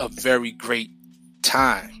a very great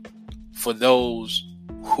time for those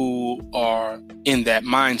who are in that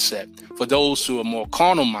mindset. For those who are more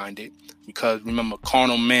carnal minded, because remember,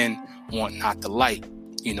 carnal men want not the light.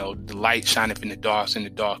 You know, the light shineth in the dark, and the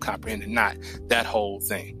dark comprehend it not. That whole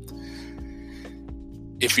thing.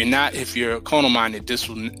 If you're carnal minded, this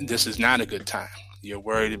is not a good time. You're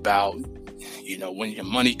worried about, when your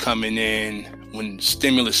money coming in, when the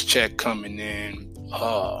stimulus check coming in,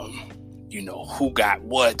 who got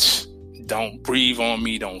what, don't breathe on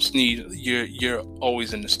me, don't sneeze. You're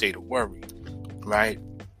always in a state of worry, right?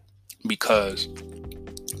 Because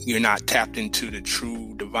you're not tapped into the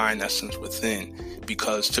true divine essence within.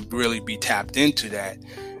 Because to really be tapped into that,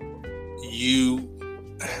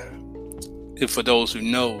 for those who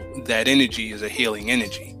know, that energy is a healing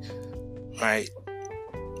energy, right?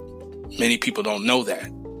 Many people don't know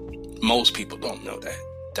that. Most people don't know that.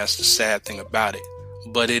 That's the sad thing about it.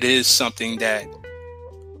 But it is something that,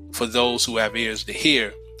 for those who have ears to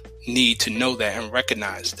hear, need to know that and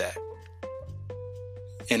recognize that.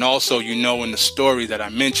 And also, in the story that I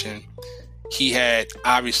mentioned, he had,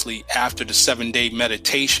 obviously, after the 7-day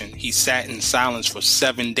meditation, he sat in silence for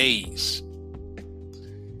 7 days.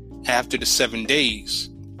 After the 7 days,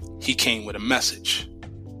 he came with a message.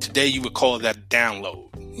 Today, you would call that a download.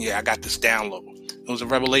 Yeah, I got this download. It was a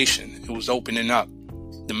revelation. It was opening up.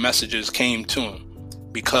 The messages came to him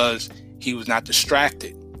because he was not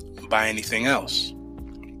distracted by anything else.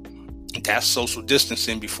 That's social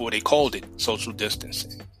distancing before they called it social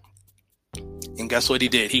distancing. And guess what he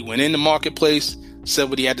did? He went in the marketplace, said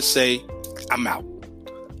what he had to say. I'm out.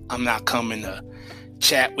 I'm not coming to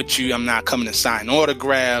chat with you. I'm not coming to sign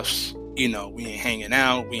autographs. We ain't hanging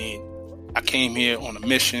out. I came here on a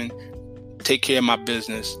mission, take care of my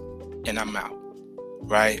business, and I'm out.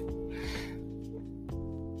 Right?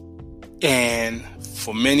 And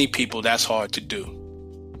for many people, that's hard to do.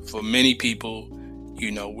 For many people,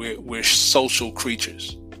 we're social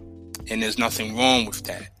creatures, and there's nothing wrong with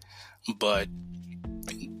that. But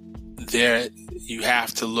you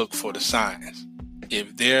have to look for the signs.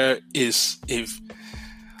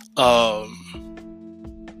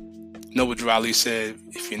 Noble Drew Ali said,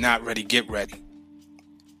 if you're not ready, get ready.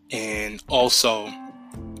 And also,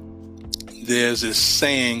 there's this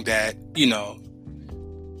saying that,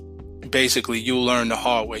 basically you'll learn the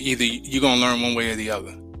hard way. Either you're going to learn one way or the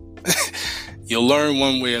other. You'll learn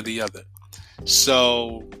one way or the other.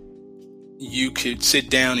 So you could sit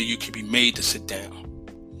down or you could be made to sit down,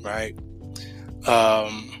 right?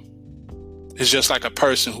 It's just like a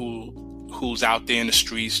person who's out there in the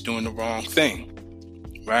streets doing the wrong thing,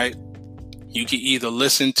 right? You can either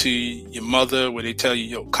listen to your mother where they tell you,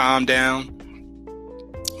 yo, calm down.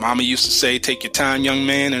 Mama used to say, take your time, young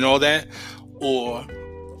man, and all that. Or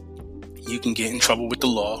you can get in trouble with the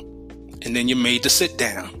law and then you're made to sit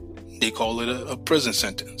down. They call it a prison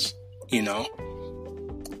sentence, you know.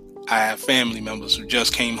 I have family members who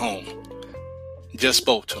just came home, just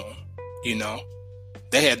spoke to them, you know.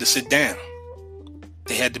 They had to sit down.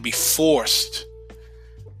 They had to be forced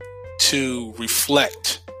to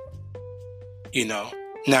reflect, you know.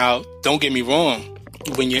 Now, don't get me wrong.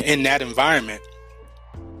 When you're in that environment,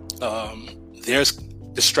 there's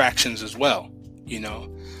distractions as well, you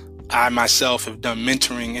know. I myself have done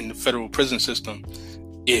mentoring in the federal prison system.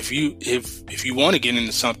 If you want to get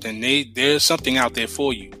into something, there's something out there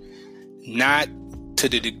for you. Not to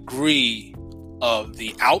the degree of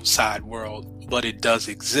the outside world, but it does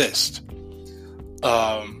exist.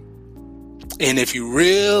 And if you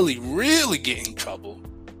really, really get in trouble,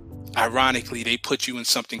 ironically, they put you in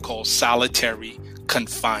something called solitary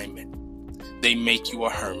confinement. They make you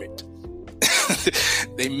a hermit.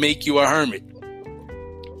 They make you a hermit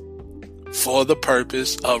for the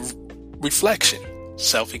purpose of reflection,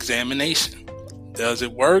 self-examination. Does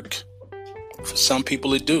it work? For some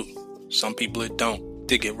people it do. Some people it don't.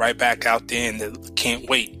 They get right back out there and they can't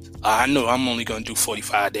wait. I know I'm only going to do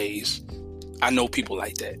 45 days. I know people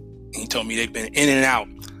like that. And he told me they've been in and out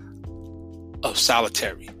of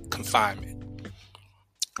solitary confinement.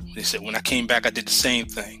 They said, when I came back, I did the same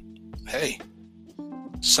thing. Hey,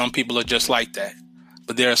 some people are just like that.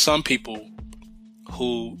 But there are some people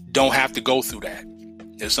who don't have to go through that.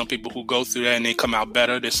 There's some people who go through that and they come out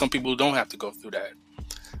better. There's some people who don't have to go through that.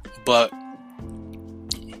 But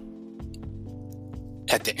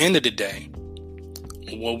at the end of the day,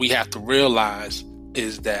 what we have to realize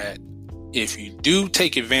is that if you do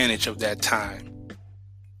take advantage of that time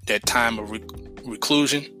of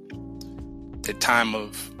reclusion, that time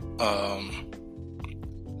of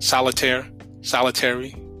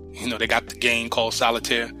solitary, you know, they got the game called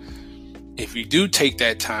solitaire. If you do take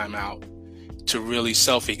that time out to really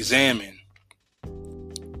self-examine,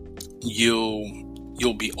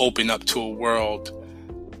 you'll be open up to a world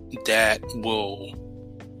that will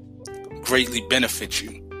greatly benefit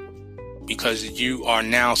you, because you are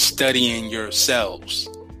now studying yourselves.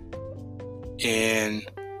 In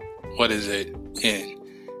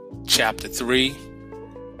chapter 3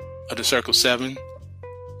 of the Circle 7,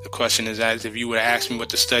 the question is, as if you were to ask me what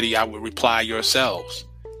to study, I would reply yourselves.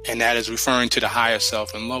 And that is referring to the higher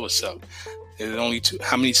self and lower self. There's only two.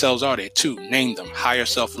 How many selves are there? 2. Name them. Higher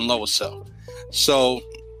self and lower self. So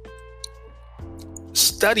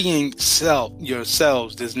studying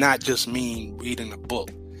yourselves does not just mean reading a book.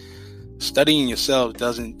 Studying yourself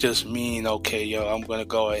doesn't just mean, okay, I'm going to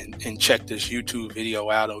go and check this YouTube video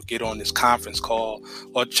out, or get on this conference call,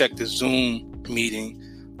 or check this Zoom meeting,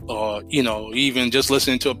 or, even just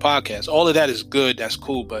listening to a podcast. All of that is good. That's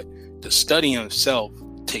cool. But the studying of self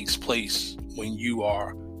takes place when you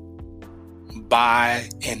are by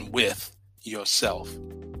and with yourself.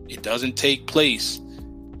 It doesn't take place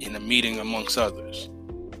in a meeting amongst others,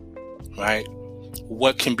 right?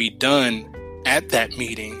 What can be done at that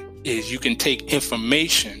meeting is you can take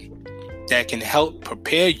information that can help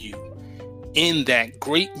prepare you in that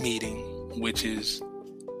great meeting, which is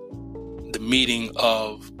the meeting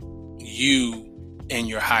of you and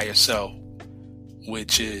your higher self,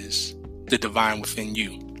 which is the divine within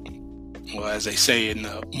you. Well, as they say in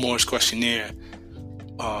the Moorish questionnaire,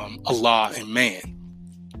 Allah and man.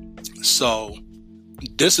 So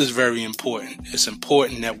this is very important. It's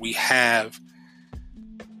important that we have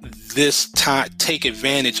this time, take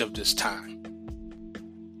advantage of this time.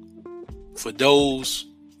 For those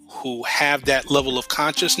who have that level of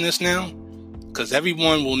consciousness now, because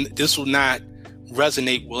this will not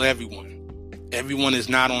resonate with everyone. Everyone is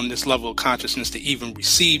not on this level of consciousness to even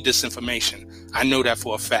receive this information. I know that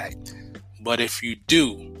for a fact. But if you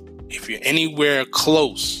do, if you're anywhere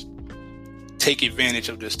close, take advantage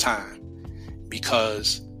of this time,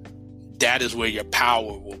 because that is where your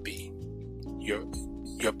power will be. Your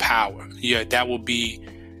power. That will be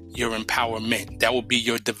your empowerment. That will be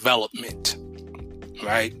your development,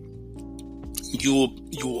 right? You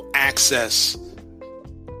will access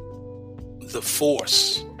the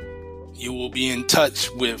force. You will be in touch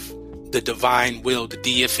with the divine will, the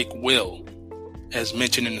deific will, as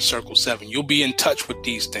mentioned in the Circle 7. You'll be in touch with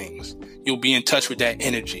these things. You'll be in touch with that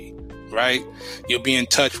energy, right? You'll be in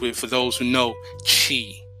touch with, for those who know,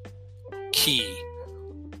 chi, ki,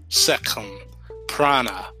 sekhem,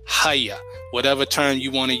 prana, haya, whatever term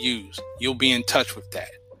you want to use. You'll be in touch with that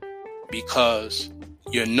because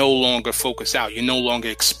you're no longer focused out. You're no longer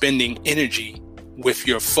expending energy with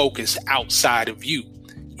your focus outside of you.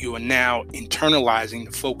 You are now internalizing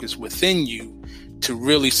the focus within you to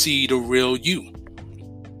really see the real you,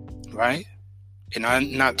 right? And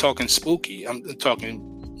I'm not talking spooky. I'm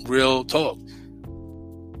talking real talk.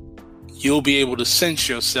 You'll be able to sense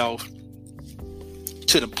yourself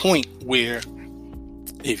to the point where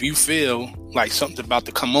if you feel like something's about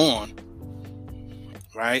to come on,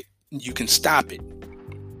 right, you can stop it.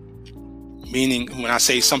 Meaning, when I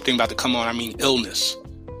say something about to come on, I mean illness.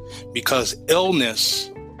 Because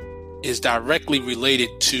illness is directly related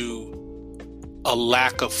to a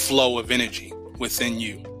lack of flow of energy within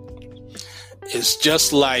you. It's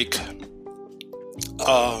just like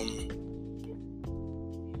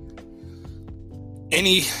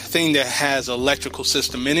anything that has an electrical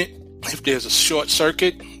system in it. If there's a short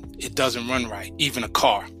circuit, it doesn't run right. Even a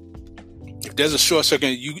car. If there's a short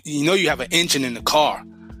circuit, you know you have an engine in the car.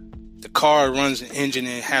 The car runs an engine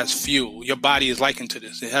and it has fuel. Your body is likened to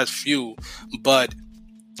this. It has fuel. But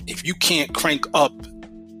if you can't crank up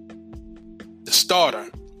the starter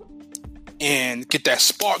and get that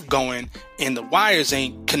spark going and the wires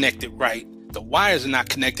ain't connected right, the wires are not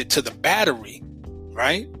connected to the battery,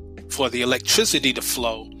 right? For the electricity to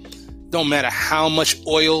flow, don't matter how much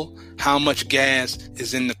oil, how much gas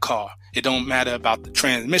is in the car. It don't matter about the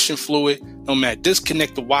transmission fluid. Don't matter.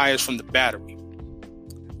 Disconnect the wires from the battery.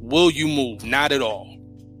 Will you move? Not at all.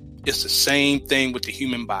 It's the same thing with the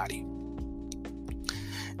human body.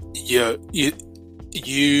 You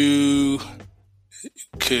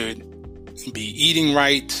could be eating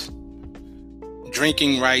right,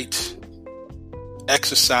 drinking right,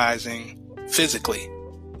 exercising physically,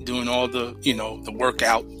 doing all the, the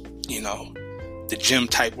workout, the gym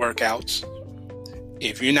type workouts.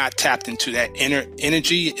 If you're not tapped into that inner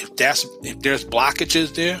energy, if there's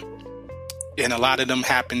blockages there, and a lot of them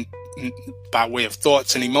happen by way of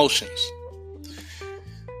thoughts and emotions.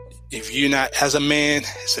 If you're not, as a man,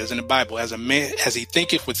 it says in the Bible, as a man, as he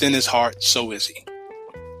thinketh within his heart, so is he.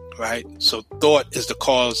 Right? So thought is the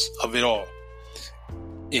cause of it all.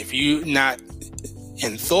 If you're not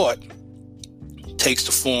in thought, it takes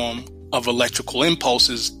the form of electrical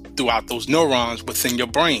impulses throughout those neurons within your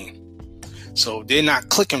brain. So they're not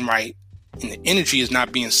clicking right, and the energy is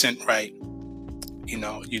not being sent right. You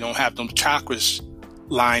don't have them chakras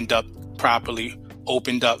lined up properly,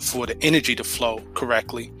 opened up for the energy to flow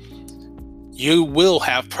correctly. You will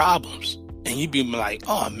have problems, and you be like,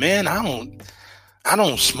 "Oh man, I don't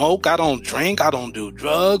smoke, I don't drink, I don't do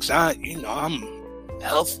drugs. I'm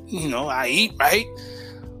healthy. I eat right.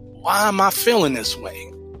 Why am I feeling this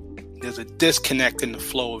way?" There's a disconnect in the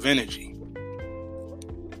flow of energy.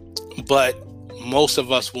 But most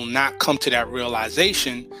of us will not come to that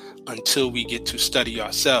realization until we get to study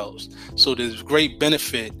ourselves. So there's great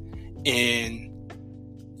benefit in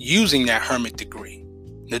using that hermit degree.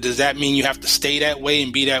 Now, does that mean you have to stay that way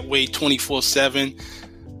and be that way 24/7,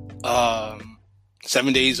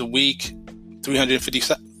 7 days a week,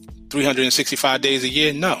 365 days a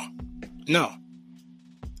year? No.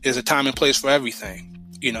 There's a time and place for everything.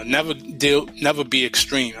 Never be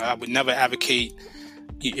extreme. I would never advocate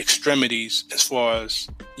extremities as far as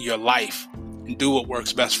your life, and do what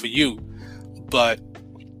works best for you. But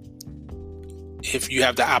if you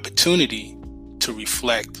have the opportunity to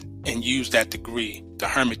reflect and use that degree, the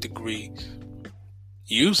hermit degree,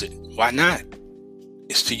 use it. Why not?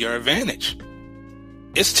 It's to your advantage.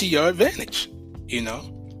 You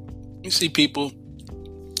see people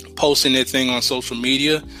posting their thing on social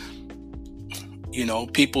media,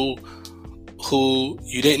 people who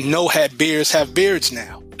you didn't know had beards have beards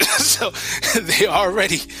now. So they're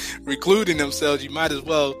already recluding themselves. You might as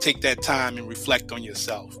well take that time and reflect on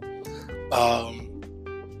yourself.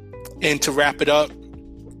 And to wrap it up,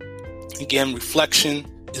 again, reflection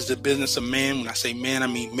is the business of man. When I say man, I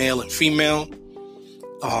mean male and female.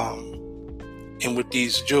 And with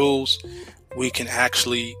these jewels, we can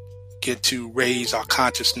actually get to raise our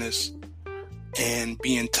consciousness and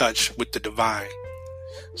be in touch with the divine.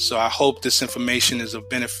 So I hope this information is of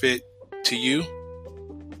benefit to you.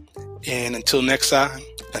 And until next time,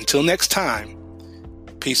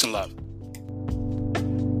 peace and love.